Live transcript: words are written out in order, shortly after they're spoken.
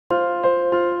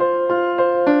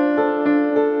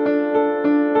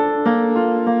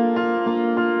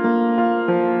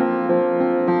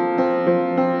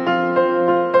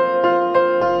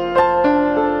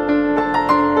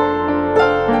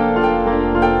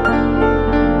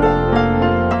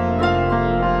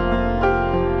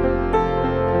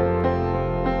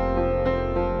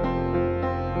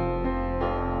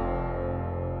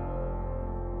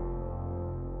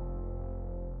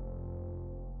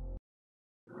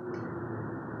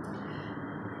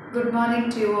Good morning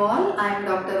to you all. I am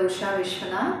Dr.Usha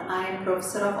Vishwanath. I am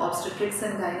Professor of Obstetrics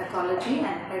and Gynaecology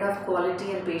and Head of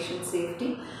Quality and Patient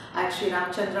Safety at Sri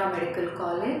Ramachandra Medical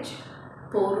College,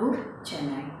 Porur,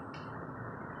 Chennai.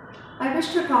 I wish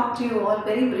to talk to you all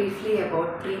very briefly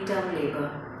about preterm labor.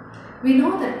 We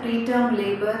know that preterm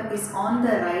labor is on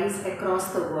the rise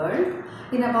across the world.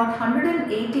 In about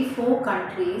 184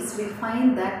 countries, we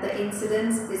find that the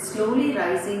incidence is slowly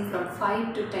rising from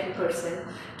 5 to 10%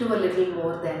 to a little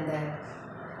more than that.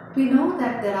 We know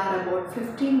that there are about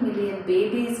 15 million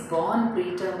babies born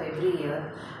preterm every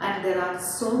year, and there are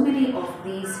so many of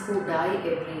these who die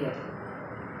every year.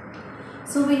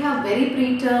 So we have very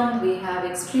preterm, we have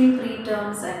extreme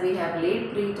preterms, and we have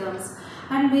late preterms.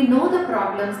 And we know the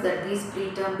problems that these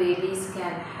preterm babies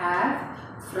can have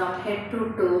from head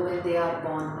to toe when they are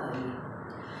born early.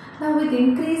 Now, with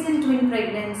increase in twin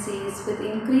pregnancies, with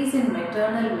increase in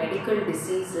maternal medical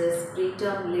diseases,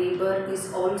 preterm labor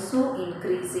is also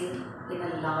increasing in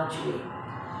a large way.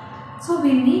 So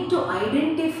we need to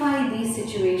identify these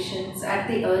situations at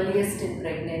the earliest in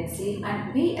pregnancy,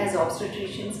 and we as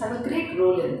obstetricians have a great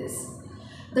role in this.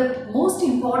 The most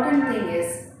important thing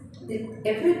is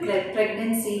every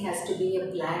pregnancy has to be a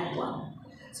planned one.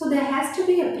 So there has to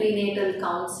be a prenatal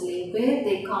counseling where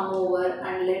they come over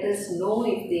and let us know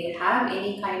if they have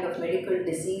any kind of medical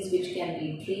disease which can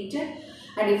be treated,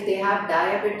 and if they have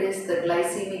diabetes, the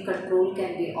glycemic control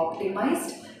can be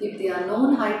optimized. If they are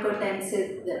known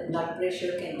hypertensive, the blood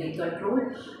pressure can be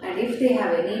controlled, and if they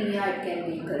have anemia, it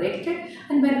can be corrected.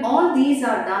 And when all these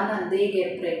are done and they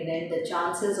get pregnant, the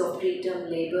chances of preterm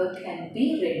labor can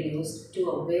be reduced to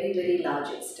a very, very large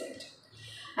extent.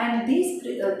 And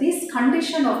this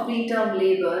condition of preterm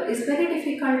labor is very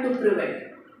difficult to prevent,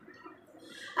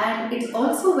 and it's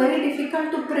also very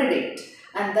difficult to predict.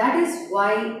 And that is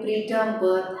why preterm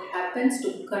birth happens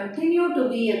to continue to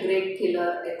be a great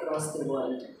killer across the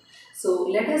world. So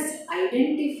let us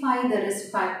identify the risk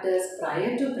factors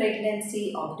prior to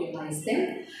pregnancy, optimize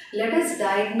them. Let us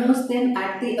diagnose them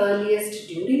at the earliest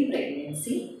during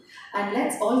pregnancy. And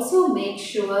let's also make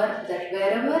sure that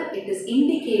wherever it is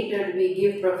indicated, we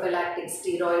give prophylactic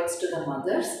steroids to the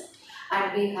mothers.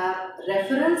 And we have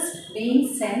referrals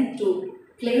being sent to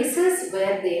places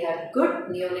where they have good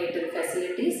neonatal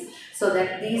facilities so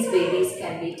that these babies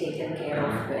can be taken care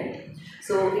of well.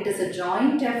 So it is a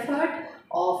joint effort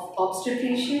of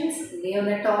obstetricians,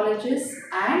 neonatologists,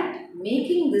 and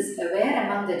making this aware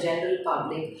among the general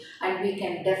public, and we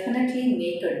can definitely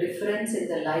make a difference in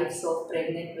the lives of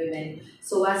pregnant women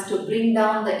so as to bring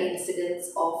down the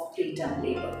incidence of preterm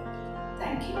labor.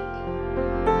 Thank you.